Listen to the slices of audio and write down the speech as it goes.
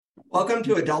Welcome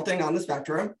to Adulting on the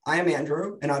Spectrum. I am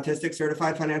Andrew, an autistic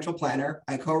certified financial planner.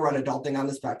 I co-run Adulting on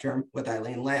the Spectrum with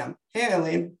Eileen Lamb. Hey,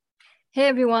 Eileen. Hey,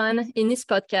 everyone. In this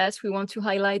podcast, we want to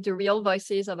highlight the real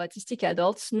voices of autistic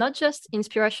adults, not just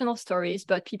inspirational stories,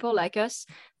 but people like us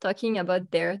talking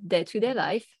about their day-to-day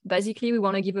life. Basically, we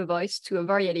want to give a voice to a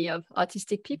variety of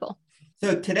autistic people.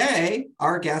 So today,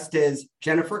 our guest is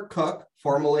Jennifer Cook,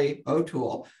 formerly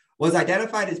O'Toole, was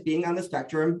identified as being on the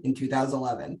spectrum in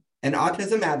 2011. An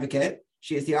autism advocate,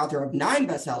 she is the author of 9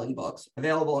 best-selling books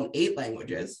available in 8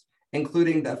 languages,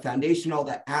 including the foundational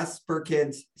The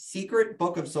Asperkids Secret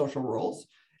Book of Social Rules.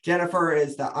 Jennifer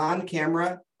is the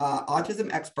on-camera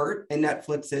autism expert in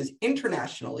Netflix's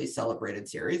internationally celebrated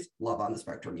series, Love on the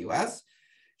Spectrum U.S.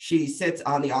 She sits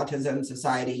on the Autism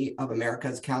Society of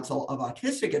America's Council of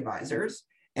Autistic Advisors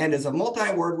and is a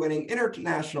multi-award winning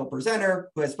international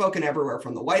presenter who has spoken everywhere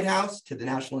from the White House to the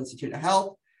National Institute of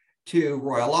Health to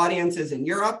royal audiences in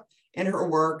Europe. In her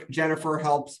work, Jennifer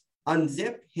helps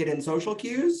unzip hidden social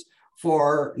cues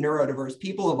for neurodiverse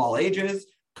people of all ages,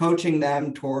 coaching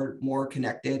them toward more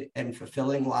connected and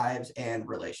fulfilling lives and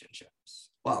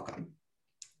relationships. Welcome.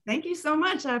 Thank you so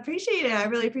much. I appreciate it. I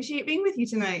really appreciate being with you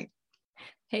tonight.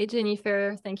 Hey,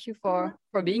 Jennifer, thank you for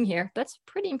being here. That's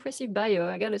pretty impressive bio,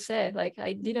 I gotta say. Like,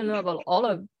 I didn't know about all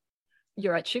of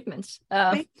your achievements.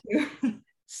 Thank you.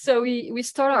 So we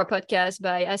start our podcast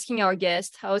by asking our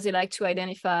guests how they like to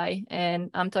identify. And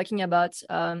I'm talking about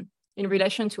in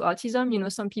relation to autism. You know,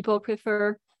 some people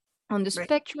prefer on the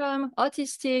spectrum,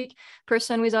 autistic,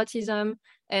 person with autism,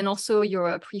 and also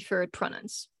your preferred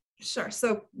pronouns. Sure.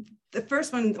 So the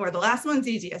first one or the last one's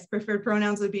easiest. Preferred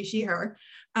pronouns would be she, her.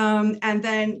 And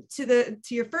then to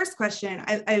your first question,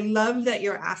 I love that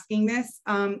you're asking this.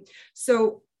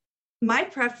 So my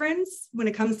preference when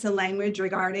it comes to language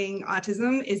regarding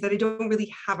autism is that I don't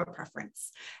really have a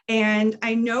preference. And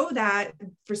I know that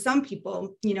for some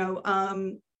people, you know,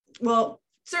 well,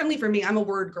 certainly for me, I'm a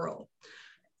word girl.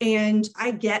 And I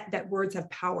get that words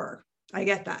have power. I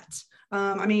get that.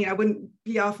 I mean, I wouldn't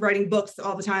be off writing books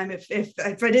all the time if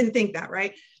I didn't think that,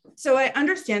 right? So I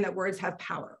understand that words have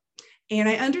power. And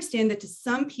I understand that to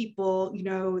some people, you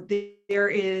know, there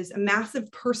is a massive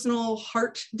personal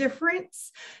heart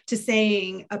difference to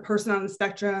saying a person on the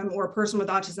spectrum or a person with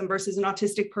autism versus an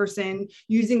autistic person,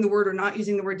 using the word or not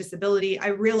using the word disability. I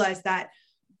realize that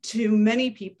to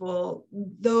many people,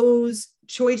 those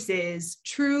choices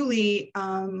truly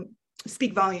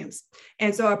speak volumes.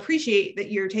 And so I appreciate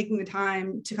that you're taking the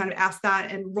time to kind of ask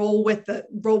that and roll with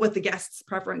the guests'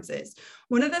 preferences.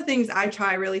 One of the things I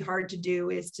try really hard to do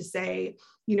is to say,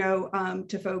 you know,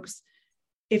 to folks,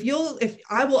 if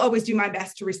I will always do my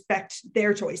best to respect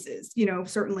their choices, you know,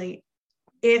 certainly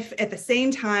if at the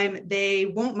same time they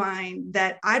won't mind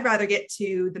that I'd rather get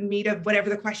to the meat of whatever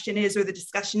the question is or the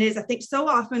discussion is. I think so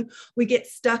often we get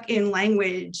stuck in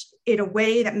language in a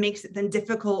way that makes it then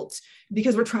difficult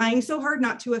because we're trying so hard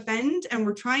not to offend and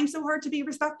we're trying so hard to be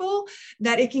respectful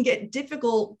that it can get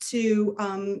difficult to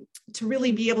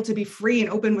really be able to be free and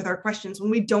open with our questions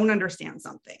when we don't understand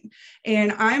something.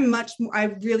 And I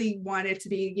really want it to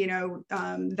be, you know,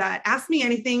 that ask me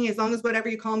anything, as long as whatever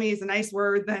you call me is a nice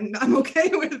word, then I'm okay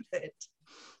with it.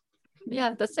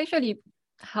 Yeah, that's actually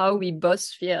how we both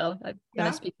feel. I'm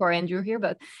gonna speak for Andrew here,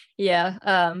 but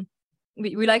yeah,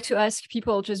 we like to ask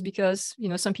people just because, you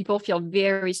know, some people feel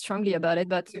very strongly about it.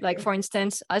 But like, for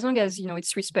instance, as long as, you know,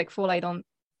 it's respectful, I don't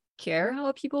care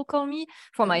how people call me.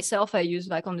 For myself, I use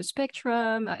like on the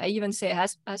spectrum. I even say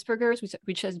Asperger's,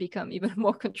 which has become even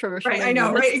more controversial. Right, I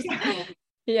know, right?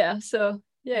 Yeah. So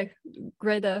yeah,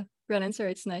 great answer.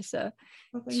 It's nice. Sounds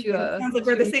like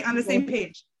we're on the same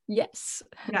page. Yes.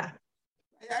 Yeah.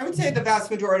 I would say the vast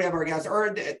majority of our guests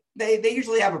are they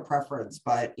usually have a preference,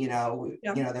 but you know,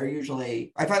 they're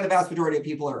usually, I find the vast majority of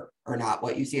people are not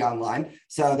what you see online.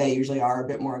 So they usually are a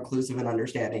bit more inclusive and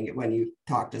understanding when you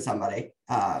talk to somebody.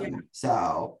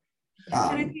 So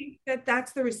and I think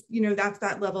that's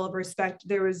that level of respect.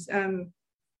 There was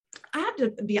I have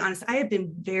to be honest, I have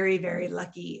been very, very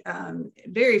lucky,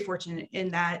 very fortunate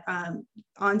in that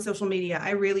on social media,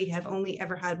 I really have only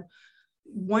ever had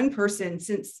one person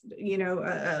since, you know,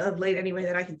 of late anyway,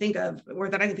 that I can think of, or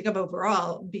that I can think of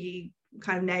overall, be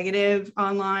kind of negative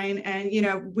online. And, you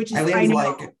know, which is,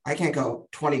 I can't go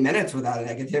 20 minutes without a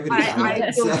negativity.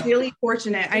 I feel really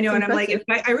fortunate. I know. And I'm like,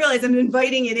 I realize I'm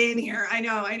inviting it in here. I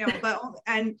know, but,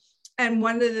 and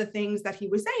one of the things that he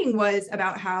was saying was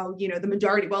about how, you know, the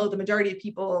majority of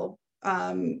people,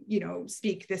 you know,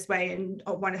 speak this way and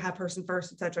want to have person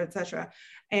first, et cetera, et cetera.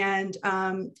 And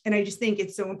I just think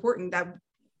it's so important that,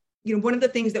 you know, one of the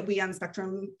things that we on the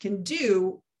spectrum can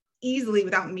do easily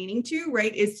without meaning to,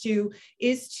 right, is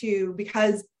to,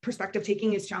 because perspective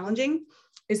taking is challenging,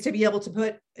 is to be able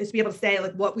to say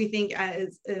like what we think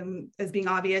as being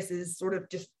obvious is sort of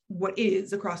just what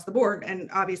is across the board. And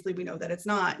obviously we know that it's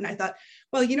not. And I thought,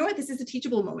 well, you know what, this is a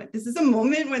teachable moment. This is a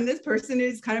moment when this person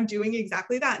is kind of doing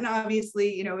exactly that. And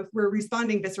obviously, you know, if we're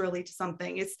responding viscerally to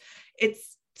something,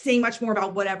 it's saying much more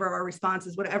about whatever our response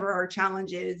is, whatever our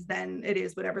challenge is, than it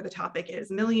is whatever the topic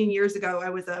is. A million years ago, I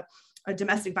was a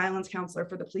domestic violence counselor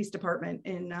for the police department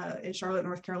in Charlotte,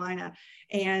 North Carolina.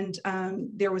 And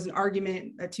there was an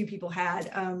argument that two people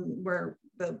had where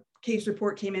the case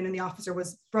report came in and the officer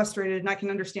was frustrated. And I can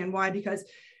understand why, because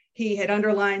he had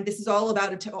underlined, this is all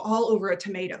about all over a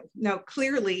tomato. Now,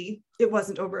 clearly it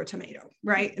wasn't over a tomato,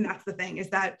 right? And that's the thing, is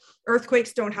that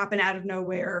earthquakes don't happen out of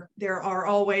nowhere. There are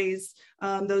always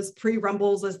those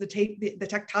pre-rumbles as the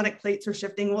tectonic plates are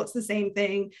shifting. Well, it's the same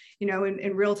thing, you know,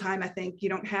 in real time. I think you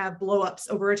don't have blowups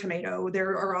over a tomato.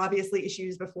 There are obviously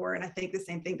issues before. And I think the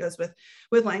same thing goes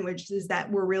with language, is that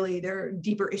there are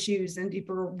deeper issues and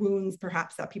deeper wounds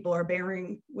perhaps that people are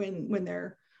bearing when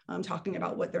they're talking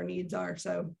about what their needs are.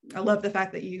 So I love the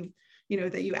fact that you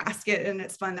ask it, and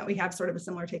it's fun that we have sort of a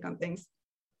similar take on things.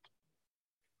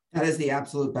 That is the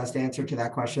absolute best answer to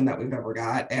that question that we've ever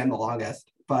got, and the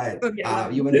longest, but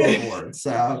Okay. You win both awards.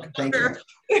 So thank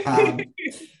you.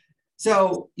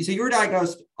 So you were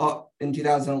diagnosed in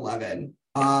 2011.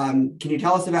 Can you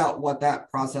tell us about what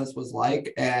that process was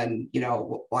like, and, you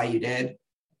know, why you did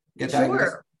get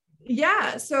diagnosed? Sure.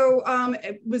 Yeah. So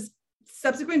it was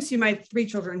subsequent to my three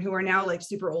children, who are now like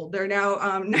super old. They're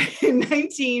now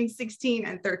 19, 16,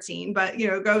 and 13, but, you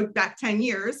know, go back 10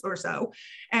 years or so.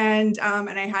 And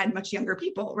I had much younger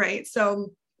people, right?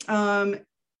 So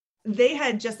they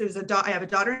had I have a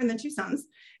daughter and then two sons,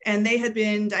 and they had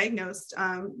been diagnosed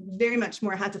very much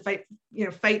more, had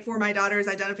to fight for my daughter's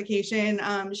identification.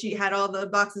 She had all the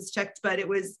boxes checked, but it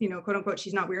was, you know, quote unquote,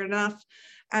 she's not weird enough.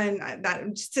 And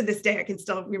that, just to this day, I can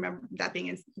still remember that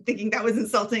thinking that was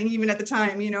insulting even at the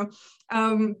time, you know.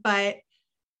 But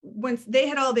once they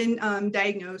had all been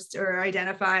diagnosed or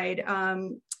identified,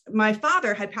 my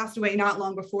father had passed away not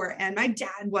long before, and my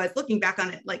dad was, looking back on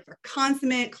it, like a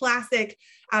consummate, classic,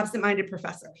 absent-minded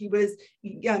professor. He was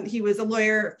a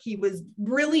lawyer. He was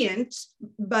brilliant,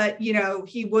 but, you know,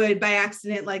 he would by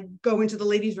accident like go into the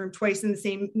ladies' room twice in the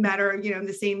same matter, you know, in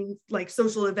the same like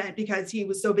social event, because he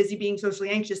was so busy being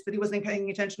socially anxious that he wasn't paying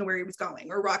attention to where he was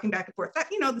going, or rocking back and forth.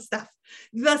 That, you know, the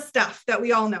stuff that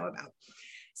we all know about.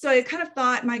 So I kind of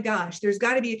thought, my gosh, there's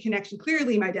got to be a connection.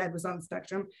 Clearly, my dad was on the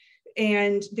spectrum,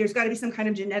 and there's got to be some kind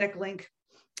of genetic link.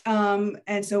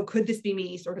 And so could this be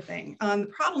me, sort of thing? The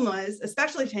problem was,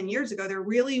 especially 10 years ago, there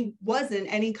really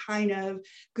wasn't any kind of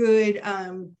good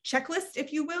checklist,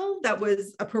 if you will, that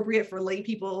was appropriate for lay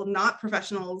people, not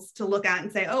professionals, to look at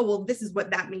and say, oh, well, this is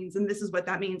what that means, and this is what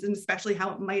that means, and especially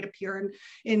how it might appear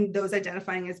in those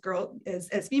identifying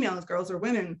as female, as girls or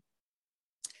women.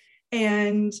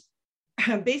 And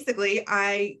basically,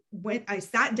 I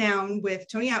sat down with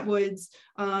Tony Atwood's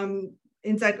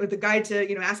inside with the guide to,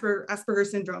 you know, Asperger's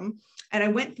syndrome, and I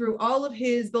went through all of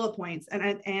his bullet points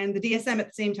and the DSM at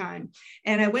the same time,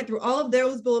 and I went through all of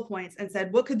those bullet points and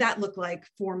said, what could that look like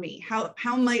for me?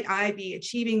 How might I be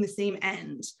achieving the same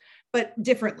end but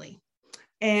differently?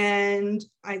 And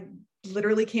I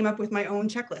literally came up with my own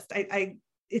checklist.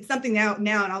 It's something now, and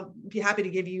I'll be happy to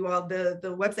give you all the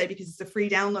website because it's a free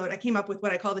download. I came up with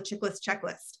what I call the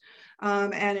checklist.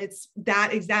 And it's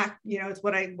that exact, you know, it's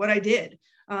what I did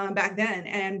back then,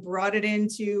 and brought it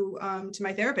into to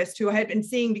my therapist, who I had been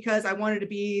seeing because I wanted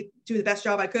to do the best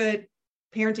job I could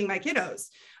parenting my kiddos.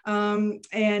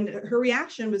 And her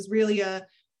reaction was really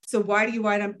so why do you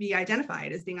want to be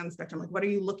identified as being on the spectrum? Like, what are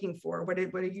you looking for? What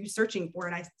are you searching for?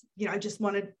 And I just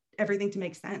wanted everything to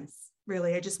make sense.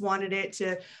 Really, I just wanted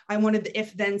I wanted the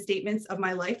if-then statements of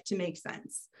my life to make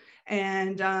sense.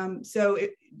 And so,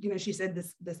 she said,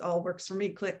 this all works for me.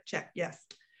 Click, check, yes.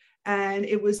 And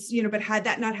it was, but had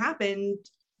that not happened,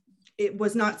 it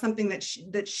was not something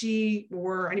that she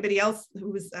or anybody else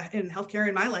who was in healthcare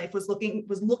in my life was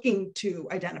looking to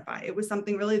identify. It was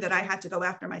something really that I had to go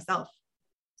after myself.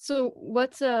 So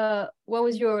what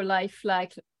was your life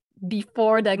like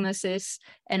before diagnosis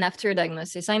and after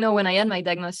diagnosis? I know when I had my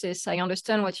diagnosis, I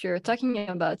understand what you're talking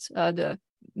about, the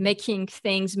making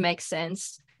things make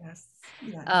sense. Yes.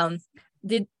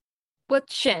 What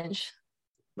changed?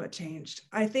 What changed?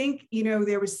 I think,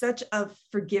 there was such a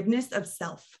forgiveness of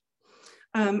self.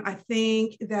 I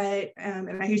think that,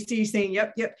 and I used to you saying,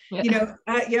 yep. Yeah.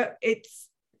 Yep.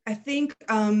 I think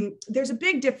there's a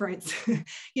big difference.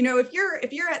 If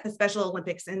you're at the Special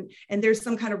Olympics and there's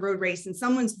some kind of road race and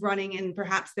someone's running and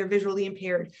perhaps they're visually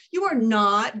impaired, you are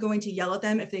not going to yell at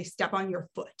them if they step on your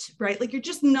foot, right? Like you're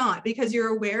just not, because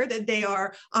you're aware that they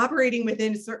are operating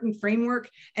within a certain framework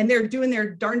and they're doing their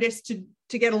darndest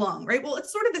to get along, right? Well,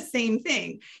 it's sort of the same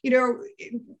thing,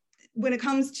 when it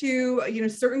comes to,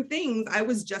 certain things, I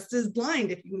was just as blind,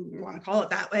 if you want to call it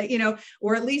that way,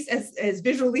 or at least as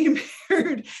visually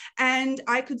impaired. And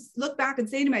I could look back and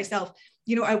say to myself,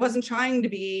 I wasn't trying to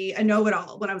be a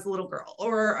know-it-all when I was a little girl,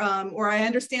 or I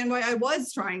understand why I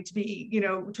was trying to be,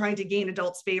 trying to gain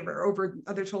adults' favor over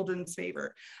other children's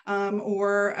favor. I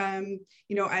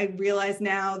realize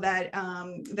now that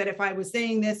that if I was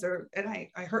saying this and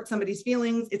I hurt somebody's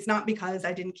feelings, it's not because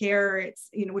I didn't care. It's,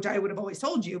 which I would have always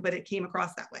told you, but it came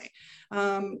across that way.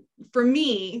 For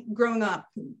me, growing up,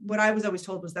 what I was always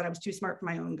told was that I was too smart for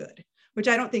my own good, which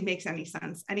I don't think makes any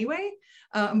sense anyway.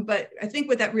 But I think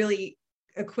what that really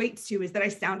equates to is that I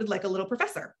sounded like a little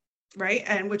professor, right?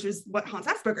 And which is what Hans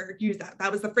Asperger used. That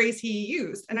was the phrase he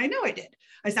used. And I know I did.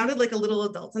 I sounded like a little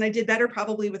adult, and I did better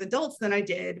probably with adults than I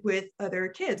did with other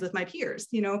kids, with my peers.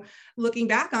 Looking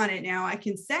back on it now, I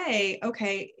can say,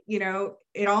 okay,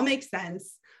 it all makes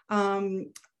sense.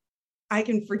 I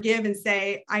can forgive and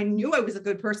say, I knew I was a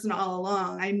good person all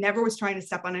along. I never was trying to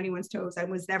step on anyone's toes. I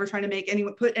was never trying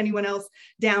to put anyone else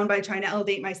down by trying to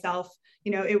elevate myself.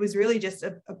 It was really just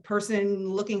a person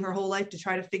looking her whole life to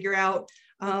try to figure out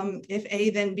if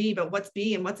A, then B, but what's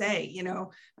B and what's A,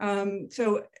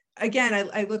 So again,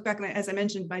 I look back, and as I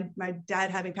mentioned, my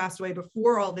dad having passed away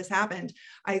before all this happened,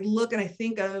 I look and I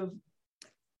think of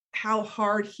how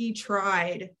hard he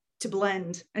tried to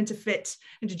blend and to fit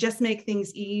and to just make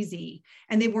things easy.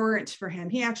 And they weren't for him.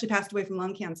 He actually passed away from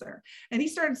lung cancer, and he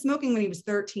started smoking when he was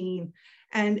 13.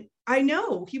 And I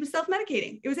know he was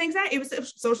self-medicating. It was anxiety. It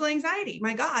was social anxiety.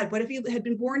 My God, what if he had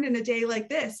been born in a day like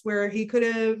this, where he could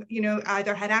have,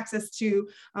 either had access to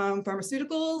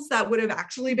pharmaceuticals that would have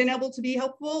actually been able to be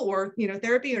helpful, or,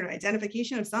 therapy or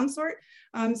identification of some sort.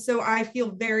 So I feel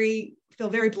very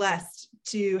blessed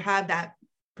to have that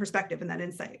perspective and that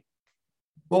insight.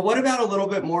 Well, what about a little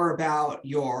bit more about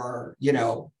your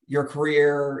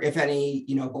career, if any,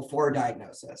 before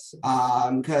diagnosis?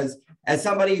 Because as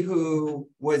somebody who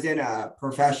was in a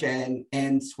profession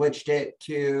and switched it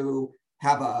to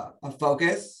have a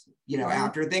focus,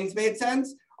 after things made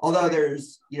sense, although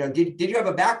there's, did you have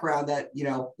a background that,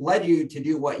 led you to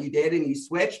do what you did and you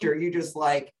switched, or you just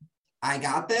like, I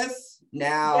got this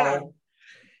now?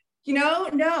 Yeah.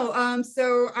 No.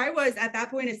 So I was at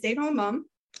that point a stay-at-home mom.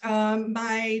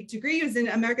 My degree was in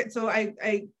American, so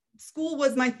I school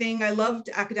was my thing. I loved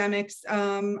academics.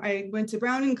 I went to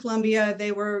Brown and Columbia.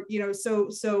 They were,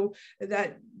 so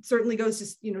that certainly goes to,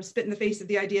 spit in the face of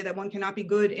the idea that one cannot be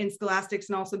good in scholastics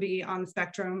and also be on the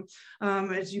spectrum,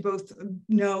 as you both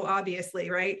know, obviously,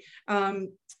 right? My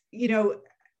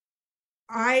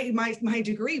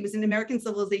degree was in American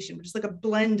civilization, which is like a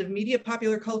blend of media,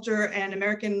 popular culture, and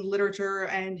American literature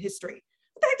and history.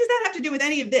 What the heck does that have to do with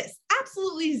any of this?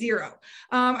 Absolutely zero.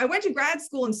 I went to grad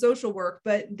school in social work,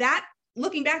 but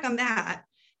looking back on that,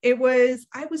 I was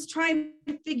trying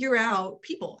to figure out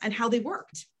people and how they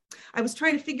worked. I was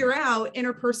trying to figure out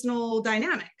interpersonal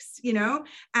dynamics,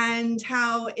 and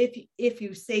how if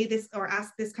you say this or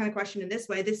ask this kind of question in this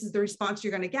way, this is the response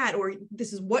you're going to get, or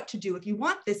this is what to do if you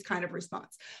want this kind of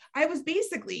response. I was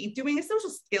basically doing a social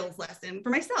skills lesson for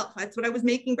myself. That's what I was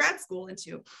making grad school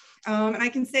into. And I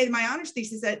can say my honors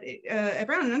thesis at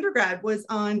Brown in undergrad was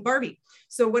on Barbie.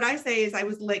 So what I say is I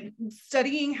was like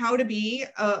studying how to be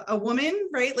a woman,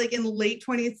 right? Like in late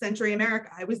 20th century America.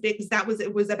 It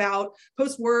was about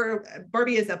post-war.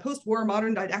 Barbie is a post-war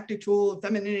modern didactic tool of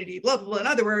femininity, blah, blah, blah. In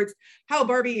other words, how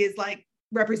Barbie is like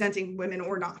representing women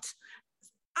or not.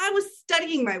 I was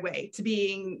studying my way to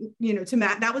being,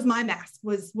 that was my mask,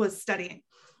 was studying.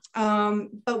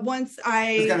 But once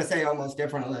I was going to say almost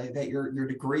differently that your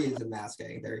degree is in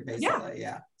masking, very basically.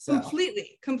 Yeah. So.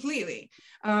 Completely.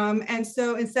 And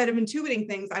so instead of intuiting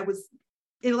things, I was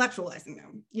intellectualizing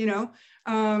them,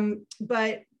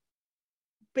 but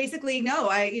basically,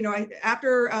 no,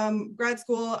 after grad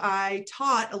school, I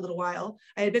taught a little while.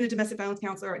 I had been a domestic violence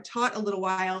counselor. I taught a little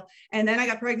while, and then I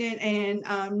got pregnant, and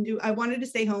I wanted to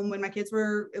stay home when my kids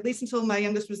were, at least until my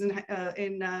youngest was in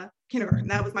kindergarten.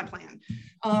 That was my plan.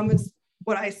 It's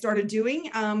what I started doing.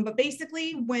 But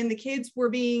basically, when the kids were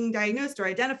being diagnosed or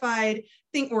identified,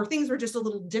 things were just a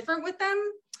little different with them,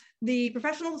 the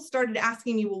professionals started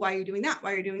asking me, well, why are you doing that?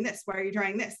 Why are you doing this? Why are you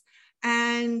trying this?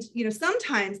 And,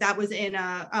 sometimes that was in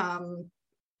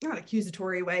not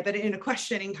accusatory way, but in a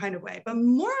questioning kind of way. But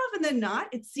more often than not,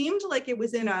 it seemed like it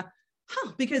was in a,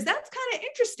 because that's kind of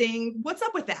interesting. What's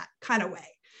up with that kind of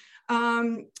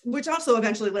way? Which also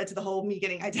eventually led to the whole me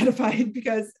getting identified,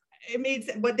 because it made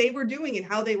what they were doing and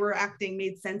how they were acting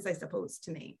made sense, I suppose,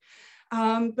 to me.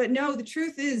 But no, the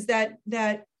truth is that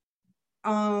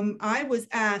I was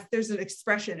asked, there's an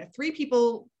expression, if 3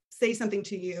 people say something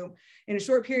to you in a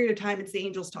short period of time, it's the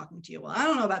angels talking to you. Well, I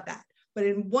don't know about that. But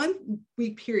in 1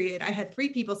 week period, I had 3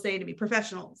 people say to me,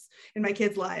 professionals in my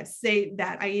kids' lives, say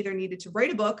that I either needed to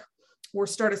write a book or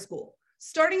start a school.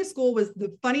 Starting a school was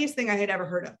the funniest thing I had ever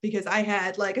heard of, because I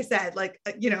had, like I said,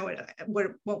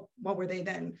 what were they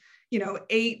then?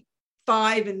 8,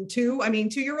 5, and 2. I mean,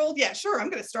 2-year-old. Yeah, sure. I'm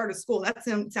going to start a school. That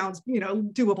sounds,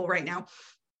 doable right now,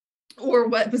 or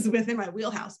what was within my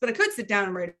wheelhouse, but I could sit down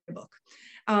and write a book.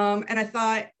 And I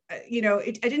thought, I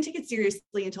didn't take it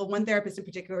seriously until one therapist in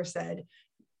particular said,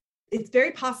 it's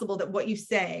very possible that what you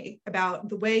say about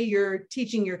the way you're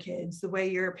teaching your kids, the way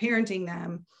you're parenting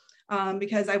them,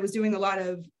 because I was doing a lot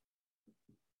of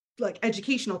like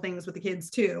educational things with the kids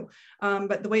too.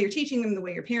 But the way you're teaching them, the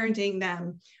way you're parenting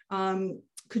them,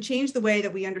 could change the way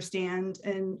that we understand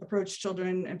and approach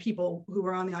children and people who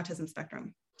are on the autism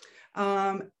spectrum.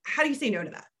 How do you say no to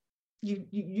that?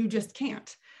 You just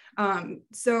can't.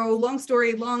 So long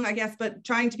story long, I guess, but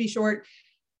trying to be short,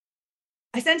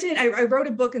 I wrote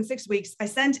a book in 6 weeks. I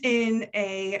sent in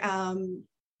a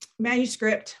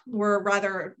manuscript, or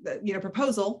rather,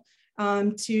 proposal,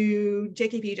 to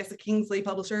JKP, Jessica Kingsley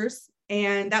Publishers.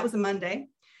 And that was a Monday.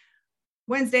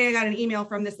 Wednesday, I got an email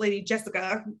from this lady,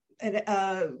 Jessica, and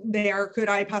did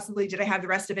I have the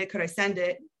rest of it? Could I send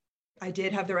it? I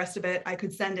did have the rest of it. I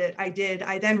could send it. I did.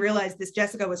 I then realized this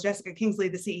Jessica was Jessica Kingsley,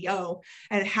 the CEO.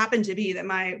 And it happened to be that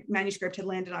my manuscript had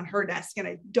landed on her desk. And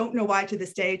I don't know why to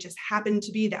this day, it just happened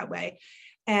to be that way.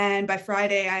 And by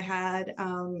Friday, I had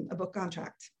a book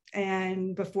contract.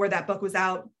 And before that book was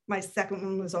out, my second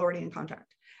one was already in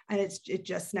contract. And it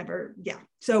just never, yeah.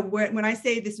 So when I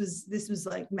say this was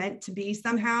like meant to be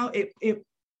somehow, it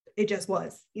just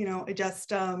was, it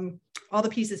just, all the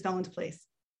pieces fell into place.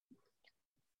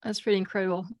 That's pretty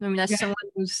incredible. I mean, as someone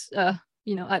who's, I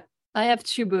have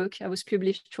 2 books. I was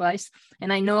published twice,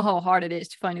 and I know how hard it is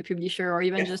to find a publisher or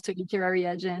even just a literary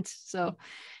agent. So,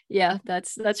 yeah,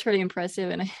 that's really impressive.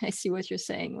 And I see what you're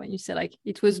saying when you say like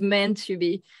it was meant to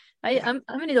be. I'm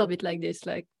a little bit like this.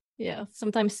 Like,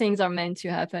 sometimes things are meant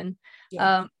to happen.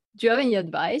 Yeah. Do you have any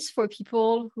advice for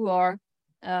people who are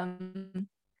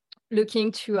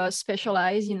looking to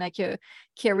specialize in like a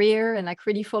career and like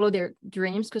really follow their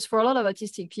dreams? Because for a lot of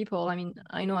autistic people, I mean,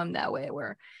 I know I'm that way,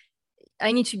 where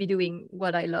I need to be doing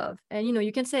what I love. And,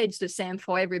 you can say it's the same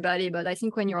for everybody, but I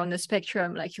think when you're on the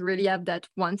spectrum, like you really have that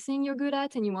one thing you're good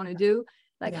at and you want to do,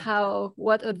 like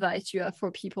what advice do you have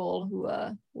for people who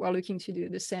are looking to do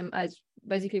the same as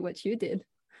basically what you did?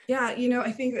 Yeah,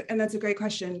 I think, and that's a great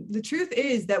question. The truth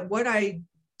is that what I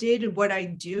did and what I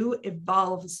do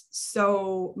evolves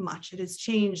so much. It has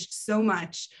changed so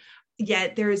much,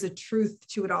 yet there is a truth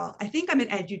to it all. I think I'm an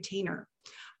edutainer.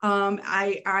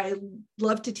 I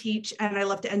love to teach and I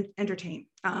love to entertain.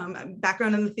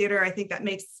 Background in the theater, I think that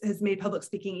has made public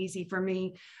speaking easy for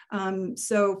me.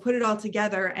 So put it all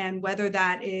together, and whether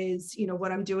that is,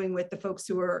 what I'm doing with the folks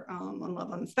who are on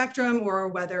Love on the Spectrum, or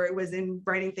whether it was in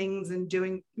writing things and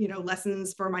doing,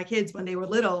 lessons for my kids when they were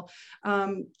little.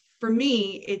 For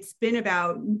me, it's been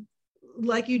about,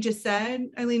 like you just said,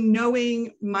 Eileen,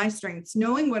 knowing my strengths,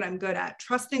 knowing what I'm good at,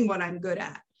 trusting what I'm good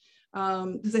at.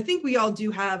 Because I think we all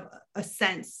do have a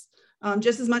sense,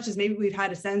 just as much as maybe we've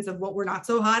had a sense of what we're not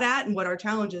so hot at and what our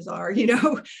challenges are,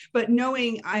 but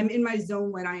knowing I'm in my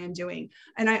zone when I am doing.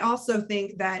 And I also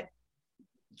think that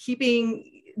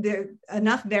keeping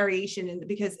enough variation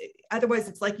because otherwise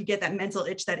it's like you get that mental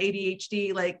itch, that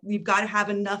ADHD, like you've got to have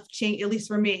enough change, at least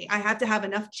for me, I have to have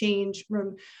enough change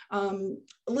from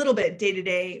a little bit day to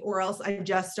day, or else I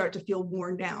just start to feel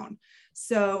worn down.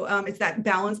 So it's that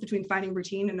balance between finding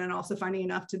routine and then also finding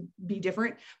enough to be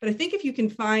different. But I think if you can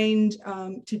find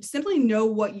to simply know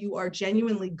what you are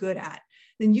genuinely good at,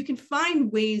 then you can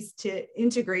find ways to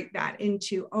integrate that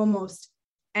into almost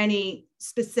any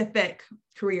specific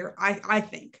career, I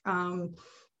think. I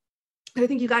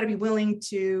think you have to be willing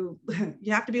to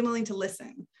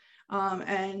listen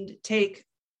and take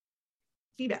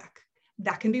feedback.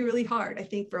 That can be really hard. I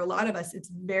think for a lot of us, it's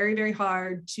very, very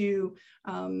hard to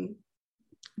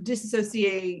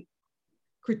disassociate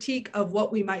critique of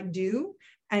what we might do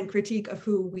and critique of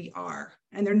who we are.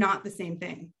 And they're not the same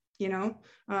thing, and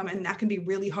that can be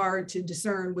really hard to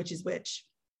discern which is which.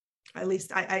 At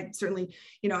least I certainly,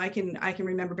 I can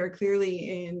remember very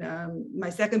clearly in my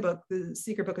second book, the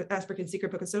Secret Book of Asperger's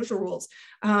Secret Book of Social Rules.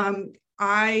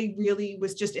 I really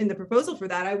was just in the proposal for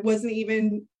that. I was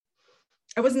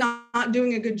not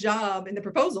doing a good job in the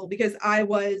proposal because I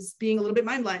was being a little bit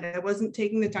mind blind. I wasn't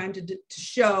taking the time to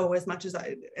show as much as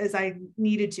I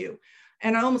needed to.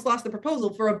 And I almost lost the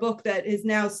proposal for a book that is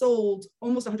now sold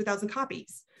almost 100,000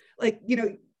 copies. Like,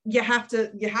 you have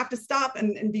to stop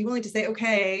and be willing to say,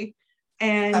 okay.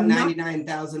 And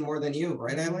 99,000 more than you,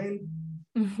 right, Eileen?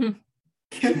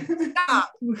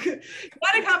 Stop.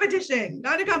 Not a competition.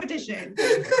 I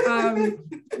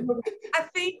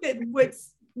think that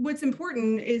what's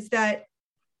important is that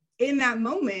in that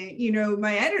moment,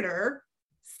 my editor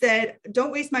said,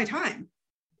 don't waste my time,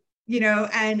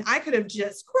 and I could have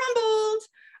just crumbled.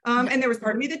 And there was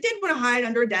part of me that did want to hide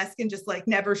under a desk and just like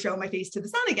never show my face to the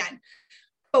sun again.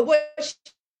 But what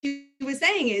she was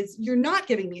saying is, you're not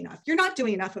giving me enough. You're not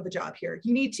doing enough of a job here.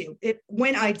 You need to.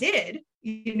 When I did,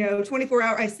 24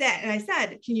 hours, I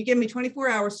said, can you give me 24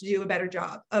 hours to do a better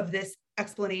job of this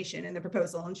explanation in the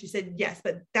proposal? And she said, yes,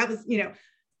 but that was,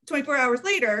 24 hours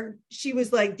later, she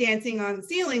was like dancing on the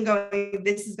ceiling going,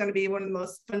 this is going to be one of the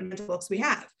most fundamental books we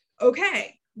have.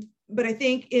 Okay. But I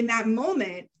think in that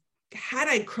moment, had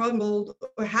I crumbled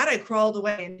or had I crawled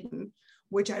away,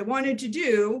 which I wanted to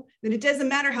do, then it doesn't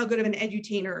matter how good of an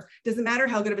edutainer, doesn't matter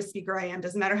how good of a speaker I am,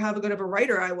 doesn't matter how good of a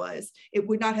writer I was, it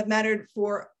would not have mattered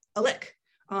for a lick.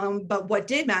 But what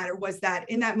did matter was that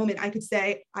in that moment, I could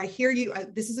say, I hear you.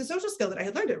 This is a social skill that I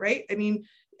had learned it, right? I mean,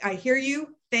 I hear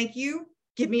you, thank you,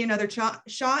 give me another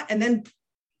shot, and then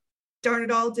darn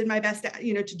it all, did my best,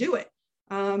 to do it.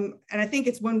 And I think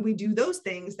it's when we do those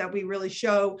things that we really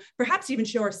perhaps even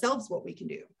show ourselves what we can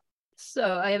do.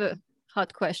 So I have a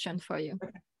hot question for you.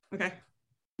 Okay.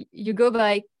 You go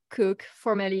by Cook,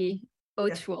 formerly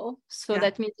O'Toole. Yeah. So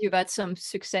that means you've had some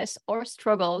success or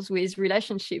struggles with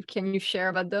relationship. Can you share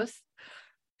about those?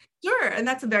 Sure. And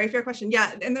that's a very fair question.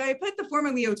 Yeah. And then I put the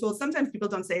formerly O'Toole. Sometimes people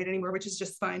don't say it anymore, which is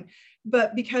just fine.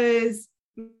 But because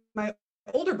my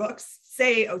older books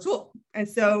say O'Toole. And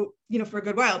so, for a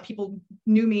good while, people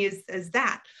knew me as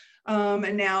that.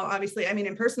 And now obviously, I mean,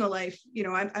 in personal life,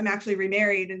 I'm actually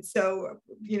remarried. And so,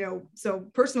 so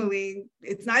personally,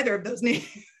 it's neither of those names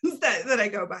that I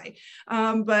go by.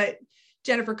 But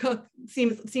Jennifer Cook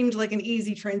seemed like an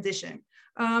easy transition.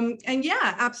 And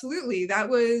yeah, absolutely.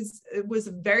 It was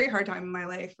a very hard time in my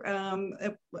life.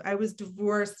 I was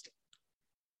divorced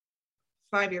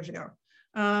 5 years ago.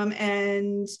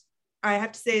 And I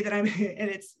have to say that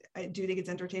I do think it's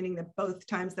entertaining that both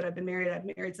times that I've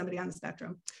married somebody on the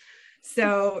spectrum.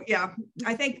 So yeah,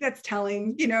 I think that's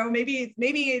telling, maybe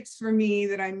it's for me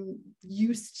that I'm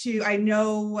used to, I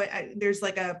know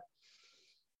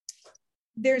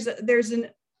there's an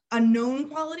unknown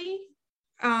quality.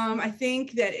 I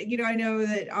think that, I know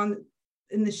that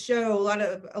in the show,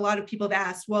 a lot of people have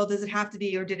asked, well, does it have to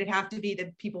be, or did it have to be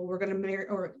that people were going to marry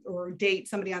or date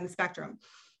somebody on the spectrum?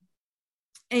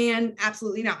 And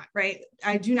absolutely not, right?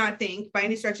 I do not think by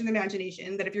any stretch of the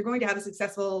imagination that if you're going to have a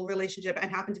successful relationship and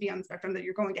happen to be on the spectrum, that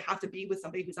you're going to have to be with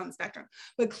somebody who's on the spectrum.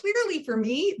 But clearly for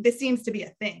me, this seems to be a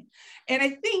thing. And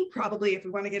I think probably if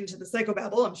we want to get into the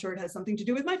psychobabble, I'm sure it has something to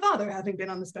do with my father having been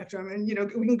on the spectrum. And,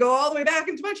 we can go all the way back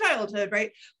into my childhood,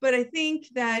 right? But I think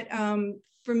that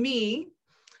for me,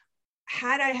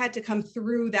 had I had to come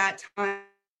through that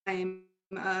time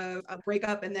a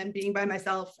breakup and then being by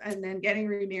myself and then getting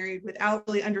remarried without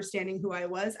really understanding who I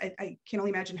was, I can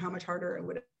only imagine how much harder it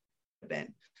would have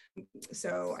been.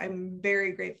 So I'm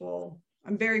very grateful.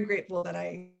 I'm very grateful that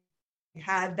I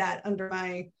had that under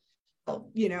my,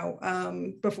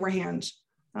 beforehand.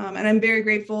 And I'm very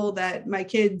grateful that my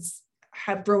kids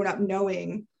have grown up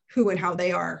knowing who and how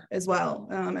they are as well.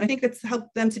 And I think it's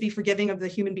helped them to be forgiving of the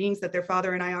human beings that their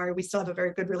father and I are. We still have a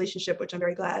very good relationship, which I'm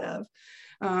very glad of.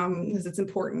 Because it's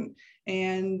important.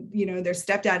 And, their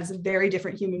stepdad is a very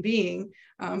different human being.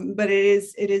 But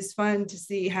it is fun to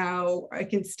see how I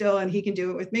can still, and he can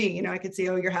do it with me. I could see,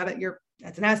 oh,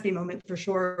 that's an Aspie moment for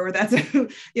sure. Or that's,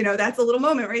 that's a little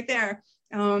moment right there.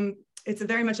 It's a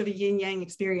very much of a yin yang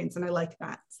experience. And I like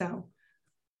that. So,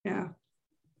 yeah.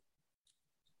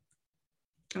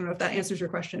 I don't know if that answers your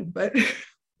question, but.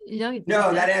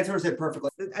 No, that answers it perfectly.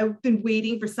 I've been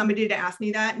waiting for somebody to ask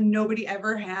me that. Nobody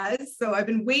ever has. So I've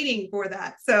been waiting for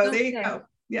that. So there you go.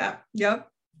 Yeah. Yep.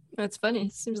 That's funny.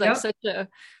 Seems like such a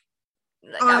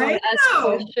I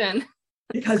know. Question.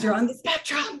 Because you're on the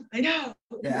spectrum. I know.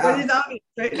 Yeah. It is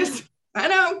obvious, right? I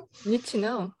know. Need to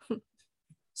know.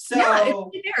 So yeah,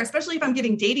 it's there, especially if I'm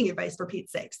giving dating advice for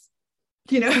Pete's sakes.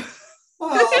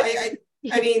 Well,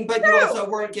 I mean, but you also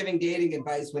weren't giving dating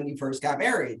advice when you first got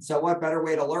married. So what better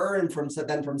way to learn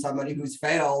than from somebody who's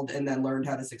failed and then learned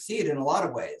how to succeed in a lot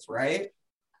of ways, right?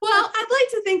 Well, I'd like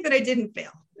to think that I didn't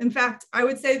fail. In fact, I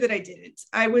would say that I didn't.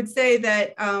 I would say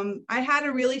that I had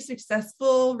a really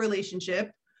successful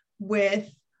relationship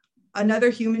with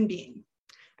another human being.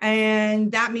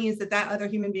 And that means that other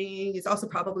human being is also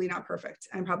probably not perfect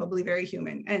and probably very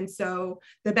human. And so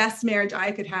the best marriage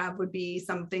I could have would be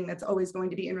something that's always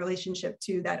going to be in relationship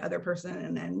to that other person,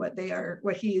 and then what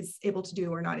he is able to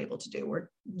do or not able to do, or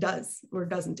does or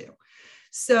doesn't do.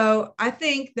 So I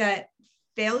think that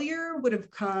failure would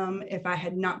have come if I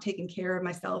had not taken care of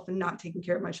myself and not taken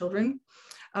care of my children.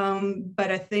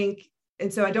 But I think,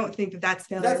 and so I don't think that that's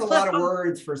failure. That's a lot of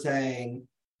words for saying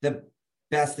the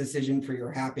best decision for your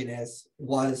happiness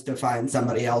was to find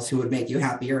somebody else who would make you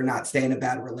happier and not stay in a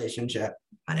bad relationship.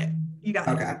 Got it. You got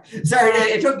it. Okay. Sorry,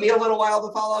 it took me a little while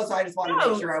to follow, so I just wanted to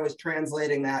make sure I was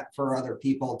translating that for other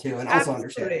people too, and also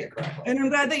understanding it correctly. And I'm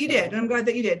glad that you did.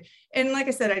 And like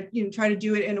I said, I try to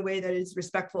do it in a way that is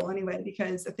respectful anyway,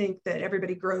 because I think that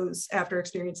everybody grows after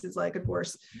experiences like a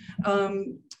divorce.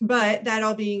 But that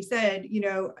all being said,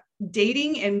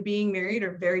 dating and being married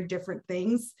are very different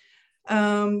things.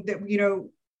 One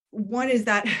is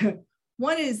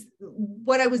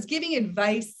what I was giving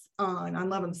advice on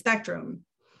Love on the Spectrum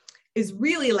is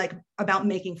really like about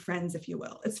making friends, if you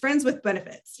will. It's friends with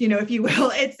benefits, if you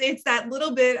will. It's that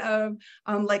little bit of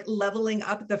like leveling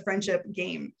up the friendship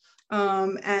game,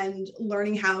 and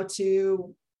learning how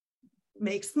to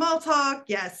make small talk,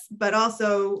 yes, but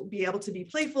also be able to be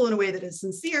playful in a way that is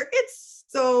sincere. It's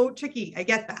so tricky. I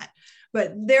get that.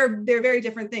 But they're very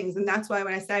different things. And that's why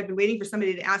when I said I've been waiting for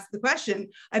somebody to ask the question,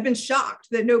 I've been shocked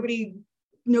that nobody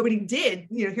did.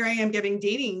 Here I am giving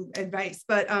dating advice.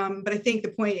 But I think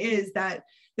the point is that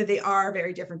they are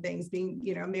very different things. Being,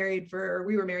 we were married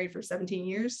for 17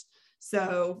 years.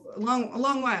 So a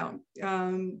long while.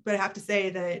 But I have to say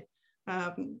that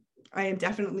I am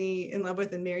definitely in love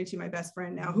with and married to my best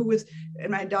friend now, and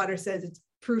my daughter says it's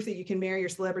proof that you can marry your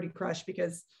celebrity crush,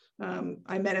 because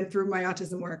I met him through my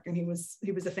autism work, and he was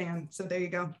a fan. So there you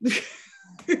go.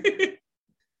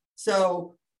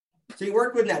 So you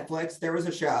worked with Netflix. There was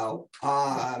a show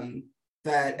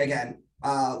that, again,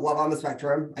 Love on the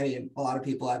Spectrum. I mean, a lot of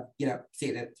people have,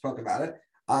 seen it, spoken about it.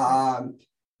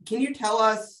 Can you tell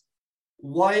us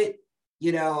what,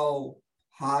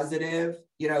 positive,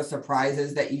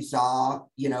 surprises that you saw,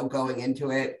 going into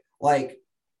it, like,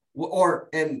 or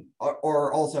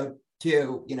also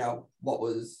too, what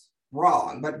was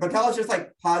wrong, but tell us just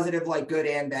like positive, like good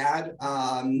and bad,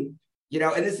 and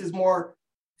this is more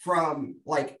from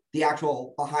like the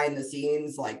actual behind the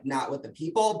scenes, like not with the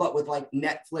people, but with like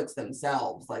Netflix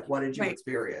themselves. Like, what did you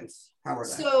experience? How were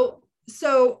they?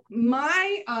 So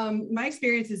my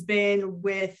experience has been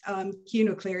with Kean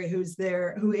O'Cleary, who is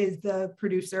the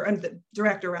producer and the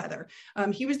director rather.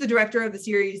 He was the director of the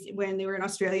series when they were in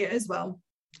Australia as well.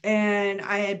 And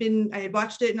I had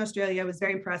watched it in Australia. I was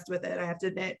very impressed with it, I have to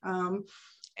admit.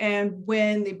 And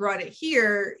when they brought it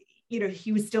here,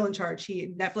 he was still in charge.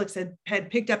 Netflix had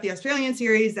picked up the Australian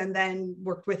series and then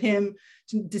worked with him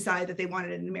to decide that they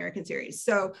wanted an American series.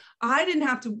 So I didn't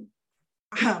have to,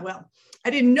 I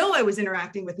didn't know I was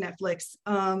interacting with Netflix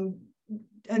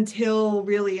until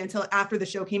after the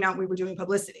show came out and we were doing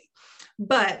publicity.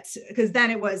 But because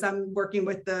then I'm working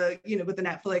with the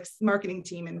Netflix marketing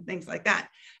team and things like that.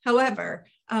 However,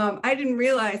 I didn't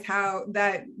realize how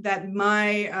that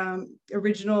my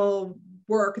original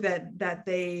work that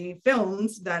they filmed,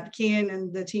 that Kean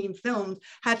and the team filmed,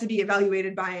 had to be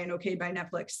evaluated by and okayed by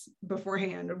Netflix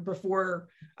beforehand, before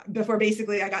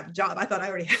basically I got the job. I thought I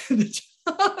already had the job.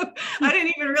 I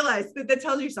didn't even realize that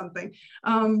tells you something,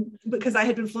 because I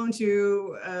had been flown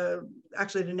to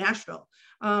Nashville.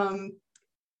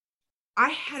 I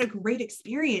had a great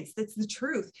experience. That's the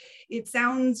truth. It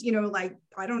sounds, like,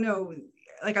 I don't know,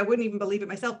 like I wouldn't even believe it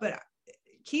myself, but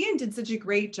Kean did such a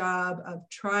great job of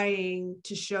trying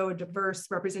to show a diverse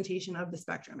representation of the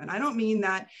spectrum. And I don't mean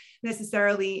that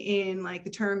necessarily in like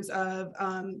the terms of,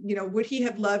 would he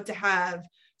have loved to have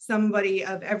somebody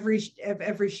of every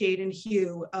shade and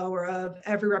hue, or of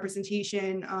every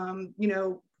representation,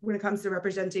 when it comes to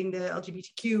representing the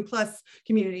LGBTQ plus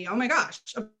community? Oh my gosh,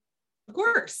 of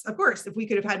course, if we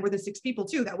could have had more than 6 people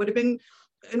too, that would have been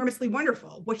enormously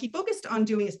wonderful. What he focused on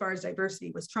doing as far as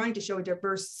diversity was trying to show a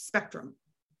diverse spectrum.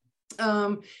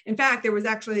 In fact, there was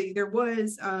I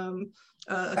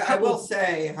will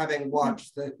say, having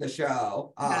watched the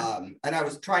show, and I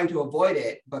was trying to avoid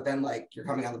it, but then like, you're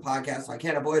coming on the podcast, so I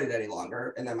can't avoid it any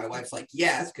longer. And then my wife's like,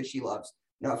 yes, because she loves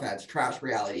no offense, trash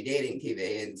reality dating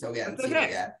TV, and so we hadn't seen okay.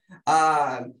 it yet.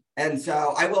 And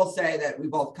so I will say that we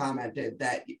both commented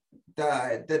that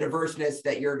the diverseness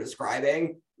that you're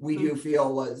describing, we do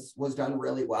feel was done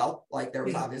really well. Like there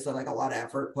was obviously like a lot of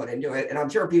effort put into it, and I'm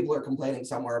sure people are complaining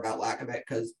somewhere about lack of it,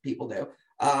 because people do.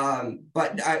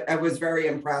 But I was very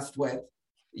impressed with,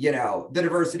 you know, the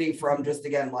diversity from just,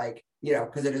 again, like, you know,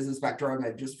 because it is a spectrum,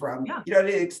 and just from, you know,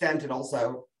 to the extent, and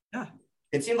also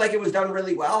it seemed like it was done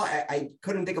really well. I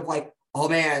couldn't think of like, oh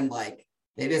man, like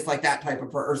they just like that type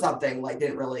of or something, like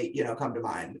didn't really, you know, come to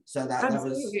mind. So that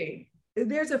was.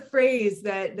 There's a phrase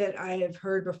that I have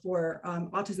heard before,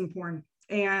 autism porn.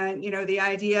 And, you know, the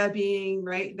idea being,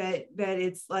 right, that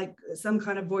it's like some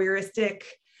kind of voyeuristic,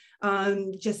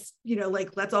 just, you know,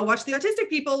 like, let's all watch the autistic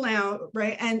people now,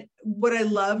 right? And what I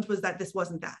loved was that this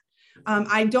wasn't that.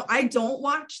 I don't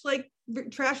watch like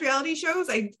trash reality shows.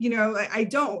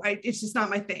 It's just not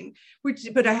my thing,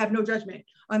 but I have no judgment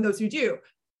on those who do.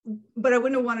 But I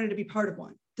wouldn't have wanted to be part of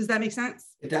one. Does that make sense?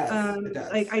 It does. It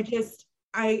does. Like,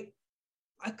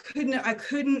 I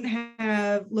couldn't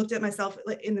have looked at myself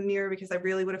in the mirror, because I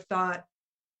really would have thought,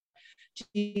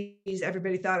 geez,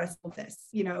 everybody thought I sold this,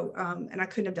 you know, and I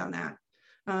couldn't have done that.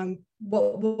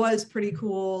 What was pretty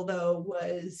cool though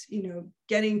was, you know,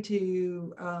 getting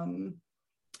to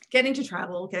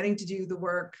travel, getting to do the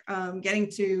work, getting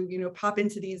to, you know, pop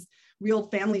into these real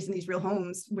families in these real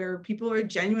homes where people are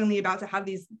genuinely about to have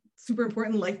these super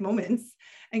important life moments,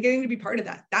 and getting to be part of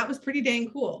that. That was pretty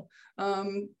dang cool.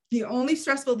 The only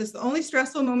stressful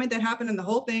moment that happened in the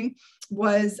whole thing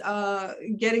was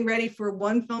getting ready for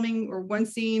one filming or one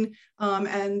scene,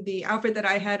 and the outfit that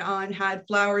I had on had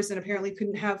flowers, and apparently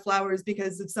couldn't have flowers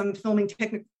because of some filming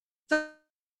technical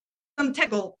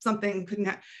something couldn't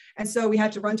have. And so we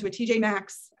had to run to a TJ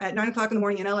Maxx at 9 o'clock in the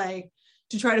morning in LA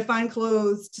to try to find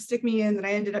clothes to stick me in, that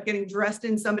I ended up getting dressed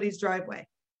in somebody's driveway.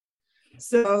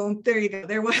 So there you go.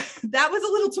 That was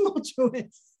a little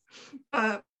tumultuous.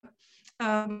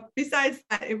 Besides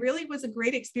that, it really was a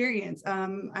great experience.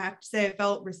 I have to say I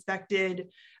felt respected,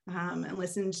 and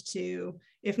listened to,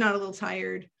 if not a little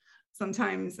tired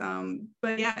sometimes.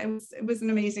 But yeah, it was an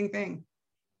amazing thing.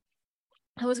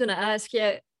 I was going to ask,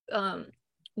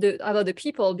 about the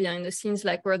people behind the scenes.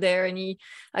 Like, were there any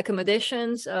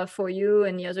accommodations for you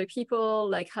and the other people?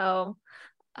 Like, how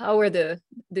were the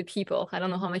people? I don't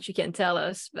know how much you can tell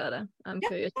us, but I'm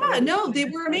curious. Yeah, no, they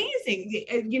were amazing.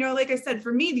 You know, like I said,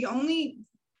 for me,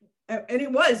 and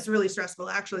it was really stressful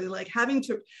actually, like having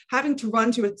to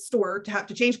run to a store to have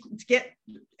to change, to get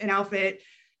an outfit,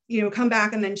 you know, come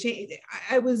back and then change.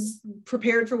 I was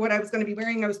prepared for what I was going to be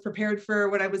wearing. I was prepared for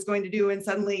what I was going to do. And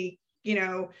suddenly, you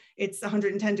know, it's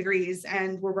 110 degrees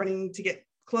and we're running to get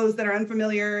clothes that are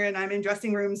unfamiliar, and I'm in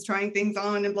dressing rooms trying things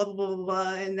on and blah, blah, blah, blah,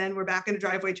 blah. And then we're back in a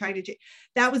driveway trying to change.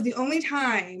 That was the only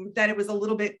time that it was a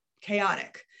little bit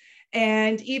chaotic.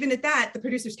 And even at that, the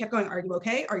producers kept going, are you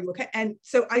okay? Are you okay? And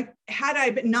so had I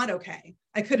been not okay,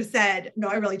 I could have said, no,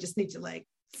 I really just need to like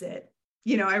sit,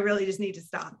 you know, I really just need to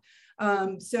stop.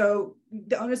 So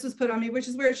the onus was put on me, which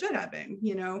is where it should have been,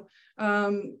 you know,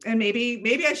 and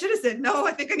maybe I should have said, no,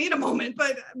 I think I need a moment,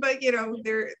 but you know,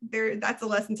 that's a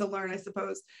lesson to learn, I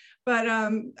suppose. But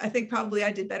I think probably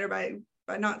I did better by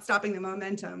not stopping the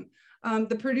momentum.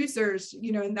 The producers,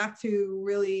 you know, and that's who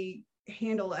really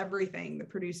handle everything. The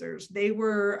producers, they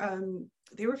were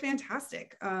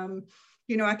fantastic.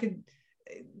 You know, I could,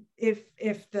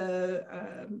 if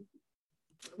the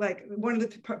like one of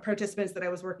the participants that I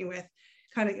was working with,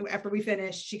 kind of after we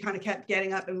finished, she kind of kept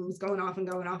getting up and was going off and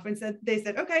they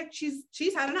said, okay, she's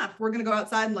had enough. We're going to go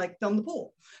outside and like film the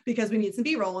pool because we need some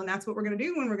B-roll. And that's what we're going to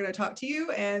do when we're going to talk to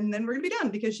you. And then we're going to be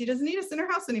done because she doesn't need us in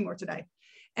her house anymore today.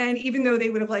 And even though they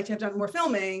would have liked to have done more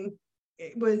filming,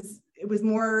 it was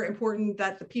more important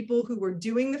that the people who were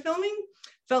doing the filming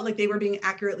felt like they were being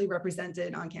accurately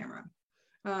represented on camera.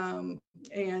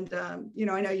 You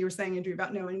know, I know you were saying, Andrew,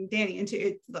 about knowing Danny, and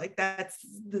it's like that's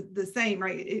the same,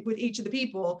 right? With each of the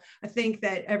people, I think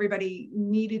that everybody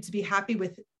needed to be happy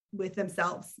with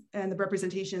themselves and the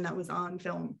representation that was on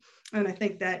film. And I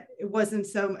think that it wasn't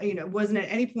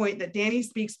at any point that Danny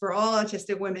speaks for all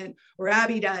autistic women, or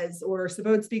Abby does, or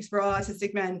Subodh speaks for all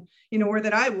autistic men, you know, or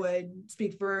that I would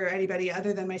speak for anybody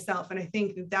other than myself. And I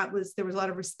think there was a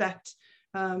lot of respect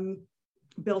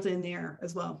built in there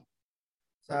as well.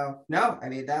 So no, I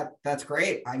mean, that's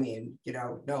great. I mean, you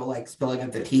know, no like spilling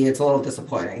of the tea. It's a little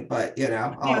disappointing, but you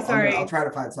know, I'll try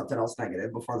to find something else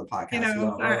negative before the podcast. You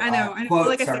know, I know. Quote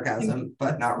like sarcasm,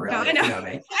 but not really. No, I know. You know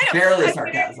me. Barely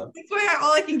sarcasm. That's why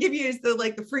all I can give you is the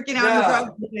freaking out in the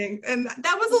crowd thing, and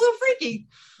that was a little freaky.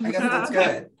 I guess that's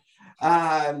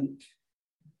good.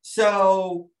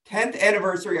 So 10th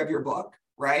anniversary of your book,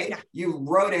 right? Yeah. You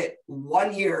wrote it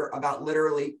 1 year about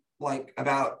literally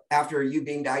about after you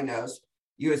being diagnosed.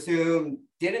 You assumed,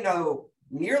 didn't know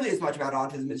nearly as much about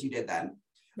autism as you did then.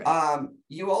 Right.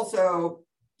 You also,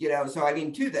 so I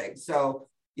mean, two things. So,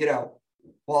 well,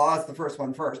 I'll ask the first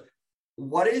one first.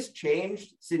 What has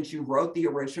changed since you wrote the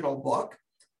original book?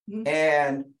 Mm-hmm.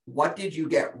 And what did you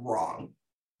get wrong?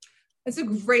 Those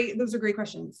are great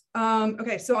questions.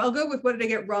 Okay, so I'll go with what did I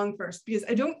get wrong first, because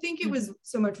I don't think it was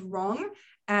so much wrong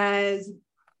as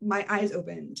my eyes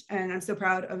opened, and I'm so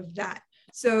proud of that.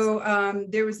 So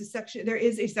there is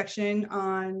a section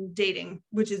on dating,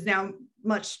 which is now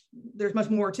there's much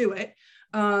more to it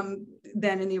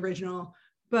than in the original.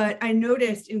 But I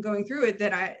noticed in going through it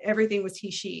that everything was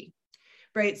he, she.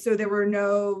 Right. So there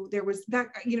was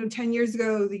back, 10 years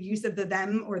ago, the use of the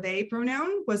them or they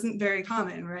pronoun wasn't very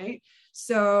common. Right.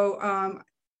 So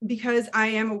because I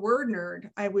am a word nerd,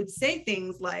 I would say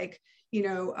things like,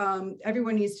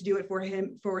 everyone needs to do it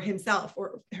for himself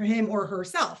or him or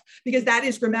herself, because that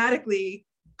is grammatically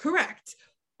correct.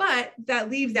 But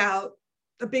that leaves out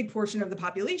a big portion of the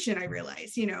population, I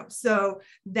realize, so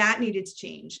that needed to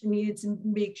change. It needed to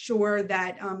make sure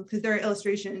that, because there are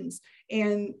illustrations,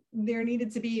 and there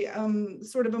needed to be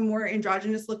sort of a more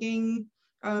androgynous looking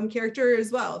character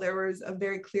as well. There was a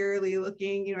very clearly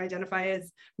looking, identify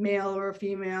as male or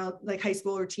female, like high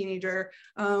school or teenager,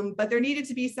 but there needed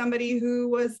to be somebody who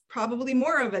was probably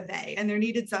more of a they, and there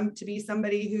needed to be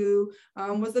somebody who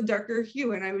was a darker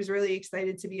hue. And I was really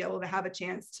excited to be able to have a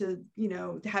chance to,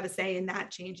 to have a say in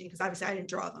that changing, because obviously I didn't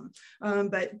draw them,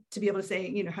 but to be able to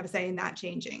say, have a say in that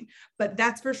changing. But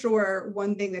that's for sure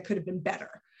one thing that could have been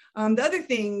better. The other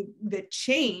thing that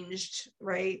changed,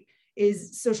 right,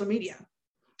 is social media.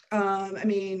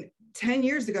 10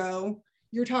 years ago,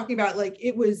 you're talking about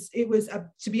it was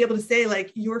to be able to say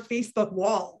your Facebook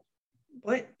wall.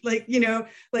 What?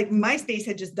 MySpace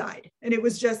had just died, and it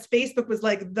was just Facebook was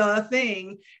the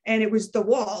thing, and it was the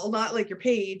wall, not your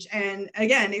page. And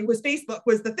again, it was Facebook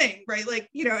was the thing, right?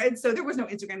 And so there was no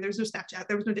Instagram, there was no Snapchat,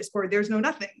 there was no Discord, there was no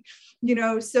nothing,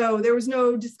 so there was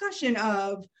no discussion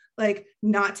of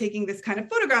not taking this kind of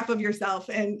photograph of yourself.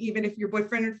 And even if your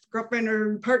boyfriend or girlfriend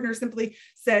or partner simply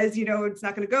says, it's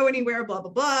not going to go anywhere, blah,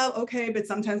 blah, blah. Okay. But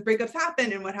sometimes breakups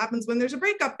happen. And what happens when there's a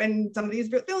breakup and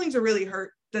somebody's feelings are really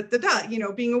hurt,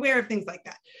 being aware of things like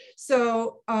that.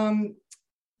 So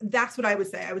that's what I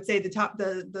would say. I would say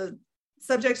the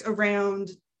subjects around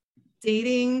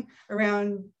dating,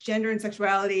 around gender and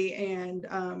sexuality, and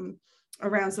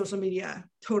around social media,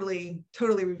 totally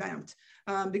revamped.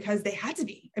 Because they had to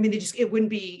be. It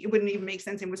wouldn't even make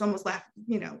sense. It was almost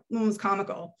almost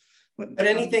comical. But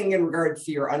anything in regards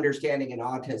to your understanding in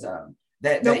autism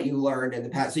that you learned in the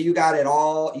past. So you got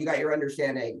your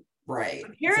understanding right.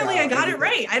 Apparently I got it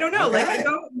right. I don't know. Okay.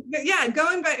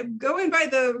 Going by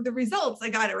the results, I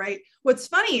got it right. What's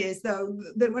funny is though,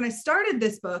 that when I started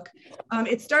this book,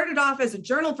 it started off as a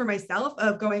journal for myself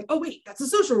of going, oh wait, that's a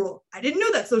social rule. I didn't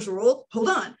know that social rule. Hold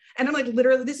on. And I'm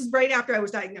literally, this is right after I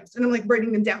was diagnosed, and I'm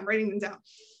writing them down.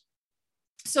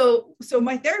 So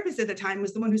my therapist at the time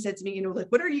was the one who said to me,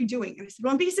 what are you doing? And I said,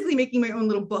 well, I'm basically making my own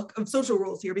little book of social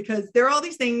rules here, because there are all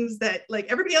these things that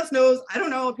everybody else knows. I don't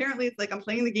know. Apparently it's I'm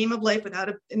playing the game of life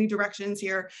without any directions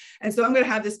here. And so I'm going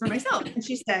to have this for myself. And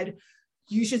she said,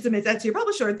 you should submit that to your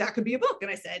publisher. That could be a book.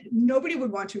 And I said, nobody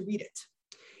would want to read it.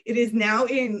 It is now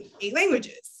in 8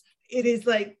 languages. It is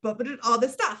but all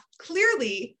this stuff.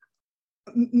 Clearly,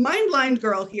 mind-blind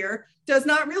girl here does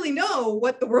not really know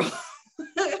what the world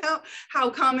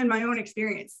how common my own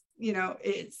experience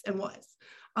is and was.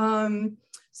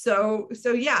 So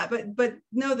yeah, but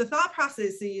no, the thought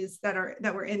processes that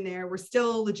were in there were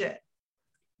still legit,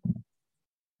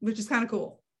 which is kind of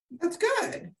cool. That's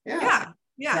good. Yeah.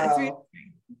 It's really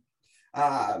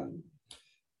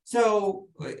so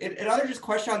another just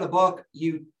question on the book,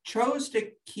 you chose to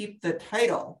keep the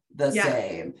title the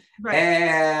same, right?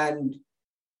 And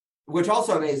which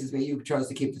also amazes me, you chose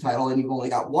to keep the title, and you've only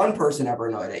got one person ever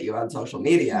annoyed at you on social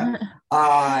media.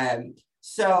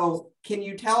 So can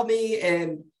you tell me,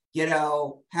 and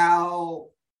how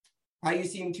you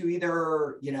seem to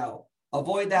either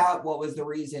avoid that? What was the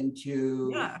reason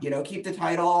to keep the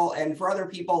title? And for other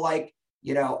people like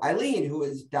Eileen, who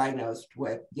was diagnosed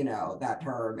with that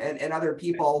term, and other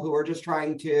people who are just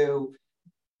trying to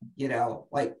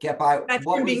get by. That's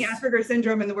from being Asperger's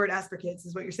syndrome, and the word Asperkids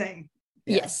is what you're saying.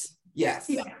 Yes. Yeah.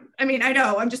 I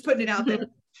know, I'm just putting it out there.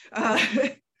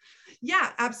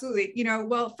 Yeah, absolutely.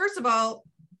 Well, first of all,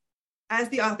 as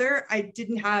the author, I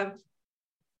didn't have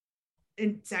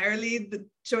entirely the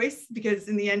choice, because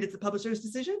in the end, it's the publisher's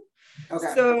decision.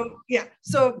 Okay. So yeah,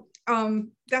 so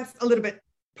that's a little bit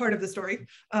part of the story,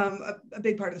 a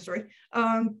big part of the story.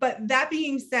 But that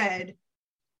being said,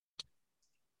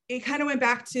 it kind of went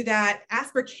back to that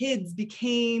Asper Kids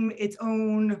became its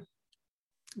own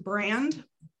brand.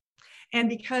 And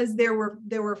because there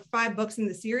were 5 books in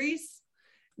the series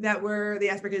that were the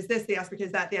Asper Kids this, the Asper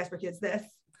Kids that, the Asper Kids this,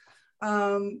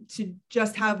 to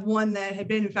just have one that had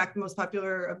been, in fact, the most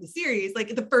popular of the series.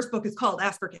 Like the first book is called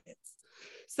Asper Kids.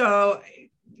 So,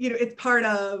 you know, it's part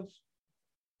of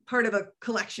a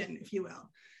collection, if you will.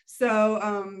 So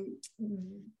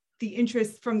the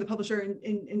interest from the publisher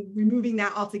in removing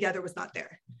that altogether was not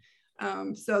there.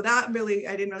 So that really,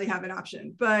 I didn't really have an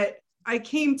option, but I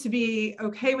came to be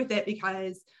okay with it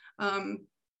because,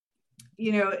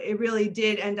 you know, it really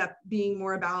did end up being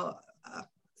more about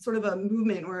sort of a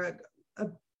movement or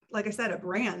like I said, a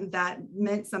brand that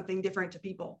meant something different to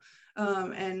people.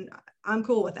 And I'm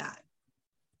cool with that.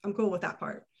 I'm cool with that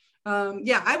part.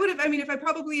 Yeah, I would have, I mean, if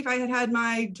I had had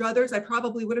my druthers, I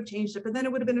probably would have changed it, but then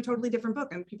it would have been a totally different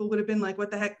book and people would have been like, what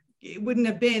the heck? It wouldn't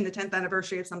have been the 10th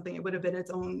anniversary of something. It would have been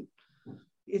its own,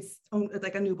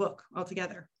 like a new book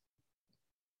altogether.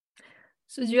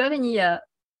 So do you have any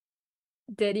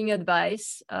dating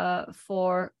advice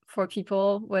for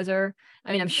people, whether,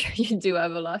 I mean, I'm sure you do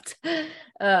have a lot,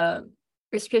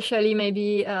 especially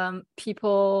maybe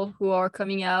people who are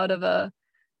coming out of a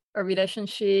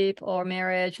relationship or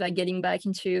marriage, like getting back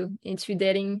into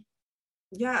dating?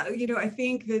 Yeah, you know, I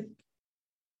think that,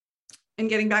 and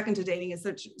getting back into dating is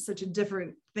such a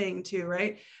different thing too,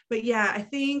 right? But yeah, I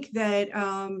think that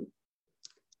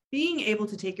being able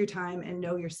to take your time and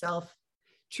know yourself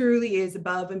truly is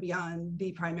above and beyond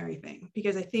the primary thing.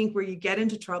 Because I think where you get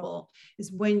into trouble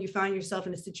is when you find yourself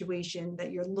in a situation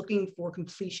that you're looking for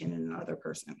completion in another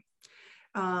person.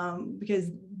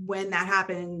 Because when that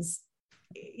happens,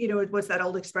 you know, what's that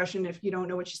old expression? If you don't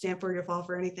know what you stand for, you'll fall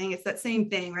for anything. It's that same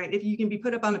thing, right? If you can be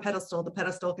put up on a pedestal, the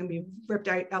pedestal can be ripped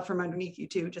out from underneath you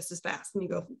too, just as fast. And you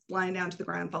go lying down to the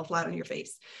ground, fall flat on your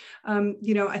face.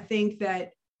 You know, I think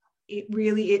that it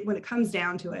really, when it comes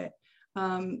down to it,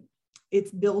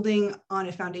 it's building on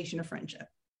a foundation of friendship.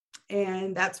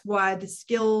 And that's why the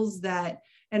skills that,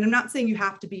 and I'm not saying you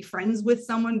have to be friends with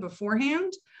someone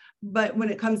beforehand, but when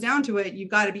it comes down to it, you've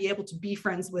got to be able to be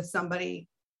friends with somebody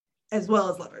as well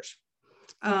as lovers.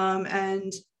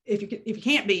 And if you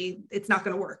can't be, it's not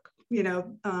going to work, you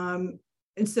know?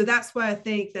 And so that's why I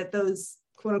think that those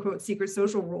quote unquote secret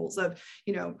social rules of,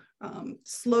 you know,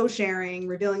 slow sharing,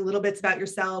 revealing little bits about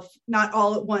yourself, not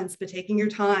all at once, but taking your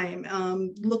time,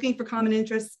 looking for common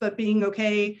interests, but being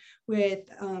okay with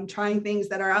trying things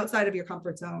that are outside of your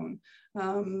comfort zone.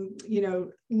 You know,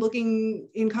 looking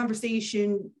in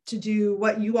conversation to do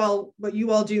what you all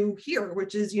do here,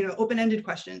 which is, you know, open-ended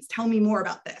questions. Tell me more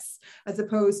about this, as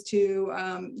opposed to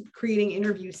creating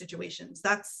interview situations.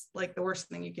 That's like the worst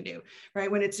thing you can do,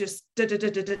 right? When it's just da da da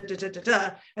da da da da da da,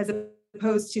 as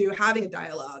opposed to having a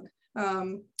dialogue.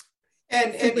 And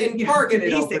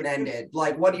targeted, open-ended.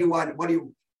 Like, what do you want? What do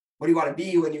you want to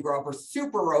be when you grow up? Or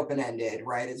super open-ended,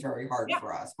 right? It's very hard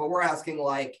for us. But we're asking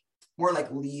like more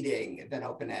like leading than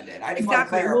open-ended. I just want to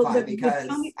clarify because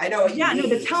I know what you mean.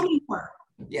 The tell me more.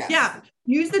 Yes. Yeah.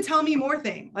 Use the tell me more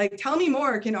thing. Like, tell me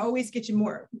more can always get you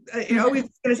more. It always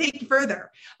going to take you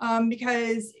further,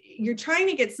 because you're trying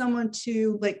to get someone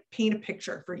to like paint a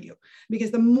picture for you, because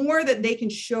the more that they can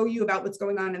show you about what's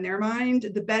going on in their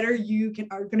mind, the better you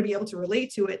are going to be able to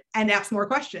relate to it and ask more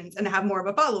questions and have more of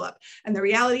a follow-up. And the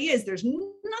reality is there's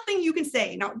nothing you can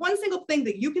say, not one single thing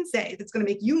that you can say that's going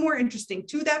to make you more interesting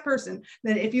to that person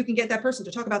than if you can get that person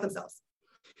to talk about themselves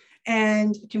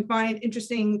and can find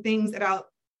interesting things about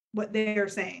what they're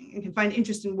saying and can find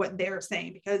interest in what they're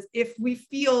saying. Because if we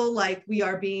feel like we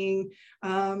are being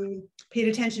paid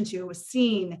attention to,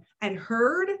 seen and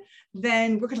heard,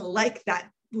 then we're going to like that,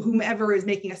 whomever is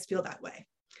making us feel that way.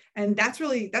 And that's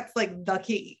like the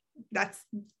key. That's,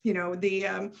 you know,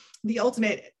 the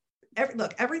ultimate.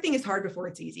 Look, everything is hard before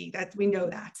it's easy. We know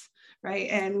that, right?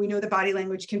 And we know that body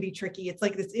language can be tricky. It's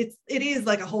like this. It is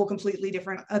like a whole completely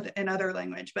different another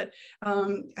language. But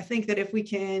I think that if we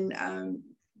can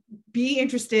be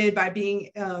interested by being,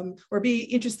 or be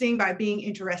interesting by being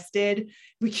interested,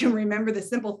 we can remember the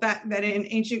simple fact that in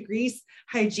ancient Greece,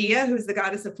 Hygeia, who's the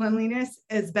goddess of cleanliness,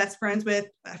 is best friends with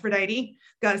Aphrodite,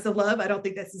 goddess of love. I don't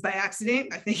think this is by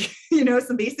accident. I think, you know,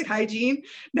 some basic hygiene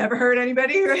never hurt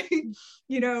anybody, right?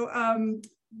 You know,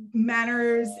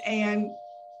 manners and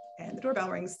the doorbell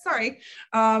rings, sorry.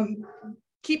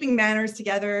 Keeping manners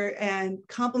together and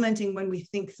complimenting when we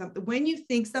think something. When you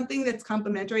think something that's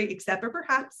complimentary, except for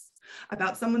perhaps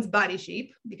about someone's body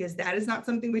shape, because that is not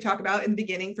something we talk about in the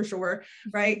beginning for sure,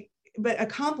 right? But a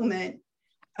compliment,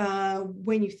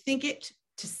 when you think it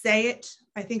to say it,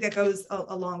 I think that goes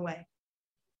a long way.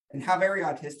 And how very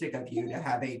autistic of you to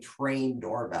have a trained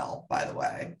doorbell, by the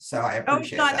way. So I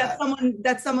appreciate that.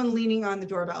 That's someone leaning on the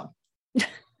doorbell.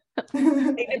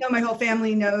 Even though my whole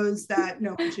family knows that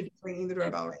no one should be ringing the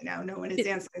doorbell right now. No one is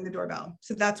answering the doorbell.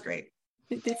 So that's great.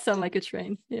 It did sound like a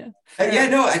train. Yeah. Yeah,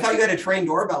 no, I thought you had a trained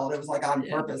doorbell and it was like on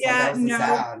purpose. Yeah, like that was the no.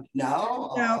 sound.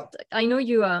 No? No. I know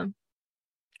you,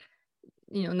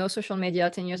 no social media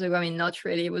 10 years ago. I mean, not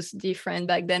really. It was different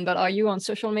back then, but are you on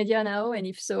social media now? And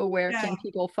if so, where can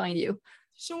people find you?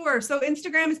 Sure. So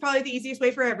Instagram is probably the easiest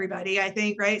way for everybody, I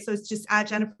think, right? So it's just at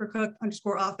Jennifer Cook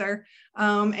 _author.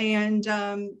 And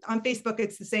on Facebook,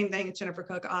 it's the same thing. It's Jennifer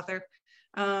Cook author.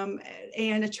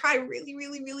 And I try really,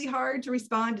 really, really hard to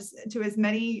respond to as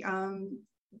many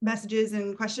messages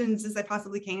and questions as I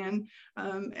possibly can.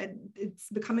 And it's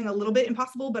becoming a little bit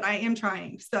impossible, but I am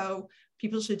trying. So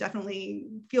people should definitely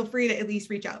feel free to at least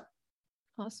reach out.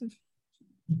 Awesome.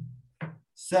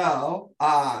 So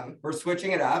we're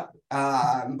switching it up,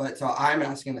 but so I'm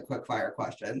asking the quick fire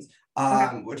questions,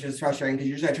 which is frustrating because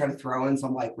usually I try to throw in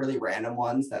some like really random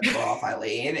ones that throw off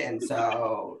Eileen, and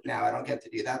so now I don't get to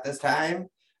do that this time.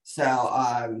 So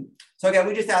so again,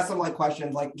 we just ask them like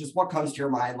questions like just what comes to your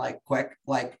mind, like quick,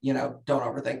 like don't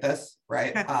overthink this,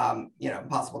 right?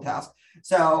 Impossible task.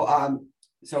 So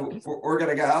so we're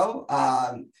gonna go.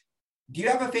 Do you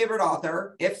have a favorite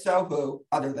author? If so, who?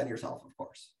 Other than yourself, of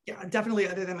course. Yeah, definitely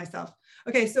other than myself.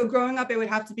 Okay, so growing up, it would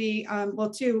have to be,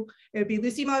 two. It would be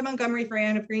Lucy Maud Montgomery for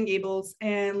Anne of Green Gables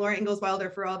and Laura Ingalls Wilder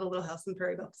for all the Little House on the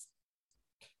Prairie books.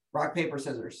 Rock, paper,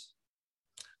 scissors.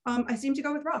 I seem to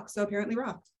go with rock, so apparently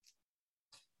rock.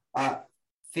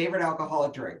 Favorite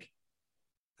alcoholic drink?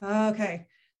 Okay,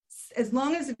 as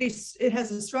long as it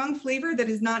has a strong flavor that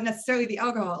is not necessarily the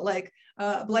alcohol, like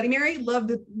Bloody Mary, love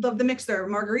the mixer.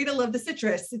 Margarita, love the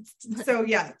citrus. So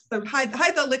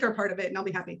hide the liquor part of it and I'll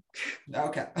be happy.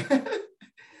 Okay.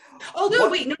 Oh no,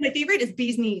 wait, no, my favorite is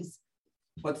Bee's Knees.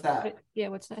 What's that? Yeah,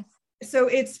 what's that? So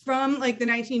it's from like the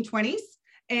 1920s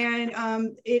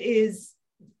and it is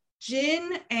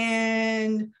gin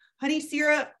and honey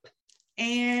syrup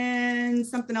and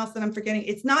something else that I'm forgetting.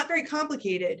 It's not very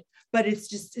complicated, but it's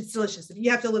delicious. You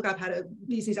have to look up how to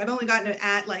Bee's Knees. I've only gotten it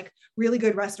at like really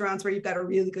good restaurants where you've got a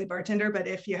really good bartender, but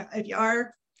if you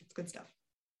are, it's good stuff.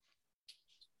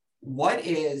 What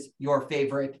is your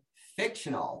favorite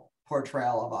fictional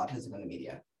portrayal of autism in the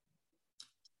media?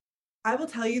 I will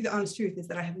tell you the honest truth is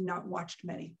that I have not watched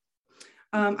many.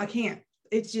 I can't.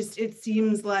 It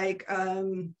seems like,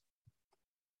 I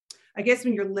guess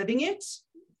when you're living it,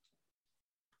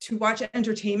 to watch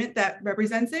entertainment that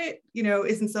represents it,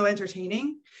 isn't so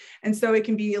entertaining. And so it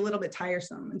can be a little bit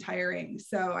tiresome and tiring.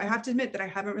 So I have to admit that I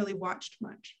haven't really watched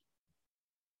much.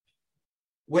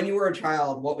 When you were a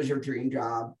child, what was your dream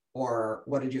job or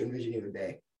what did you envision you would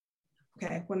be?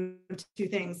 Okay, one of two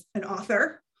things, an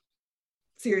author,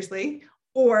 seriously,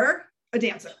 or a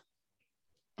dancer.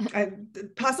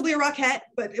 Possibly a Rockette,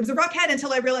 but it was a Rockette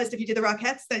until I realized if you did the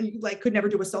Rockettes, then you could never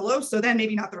do a solo. So then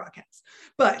maybe not the Rockettes,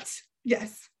 but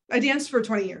yes, I danced for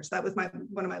 20 years. That was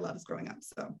one of my loves growing up.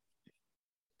 So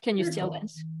can you still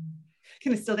dance?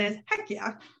 Can I still dance? Heck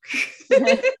yeah.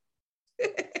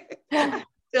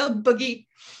 Still boogie.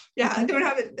 Yeah, I don't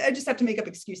have it. I just have to make up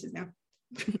excuses now.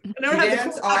 I don't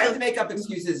have I have to make up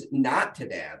excuses not to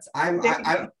dance. I'm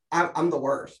the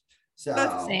worst. So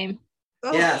that's the same.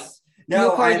 Oh. Yes.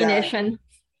 No coordination.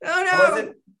 Oh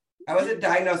no. I wasn't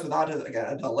diagnosed with autism again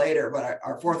until later, but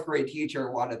our fourth grade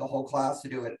teacher wanted the whole class to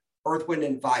do an Earth, Wind,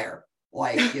 and Fire,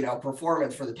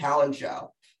 performance for the talent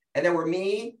show. And there were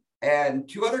me and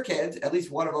two other kids, at least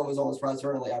one of them was almost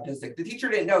preternaturally autistic. The teacher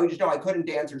didn't know, he just knew I couldn't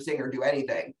dance or sing or do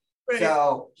anything. Right.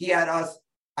 So he had us,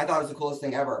 I thought it was the coolest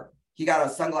thing ever. He got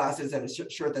us sunglasses and a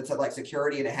shirt that said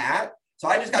security and a hat. So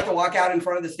I just got to walk out in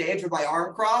front of the stage with my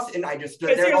arm crossed and I just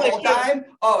stood there the whole time.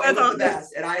 Oh, it was awesome. The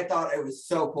best. And I thought it was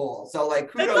so cool. So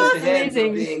kudos to him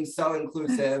for being so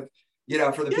inclusive,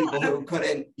 for the people who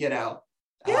couldn't, do that.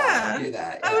 Yeah.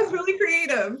 That was really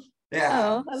creative. Yeah.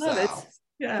 Oh, I love it.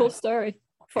 Yeah. Cool story.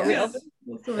 For real.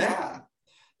 Yeah.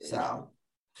 So,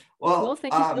 well,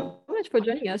 thank you so much for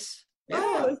joining us.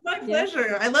 Oh, it's my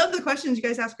pleasure. I love the questions. You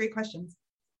guys ask great questions.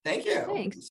 Thank you. Thanks.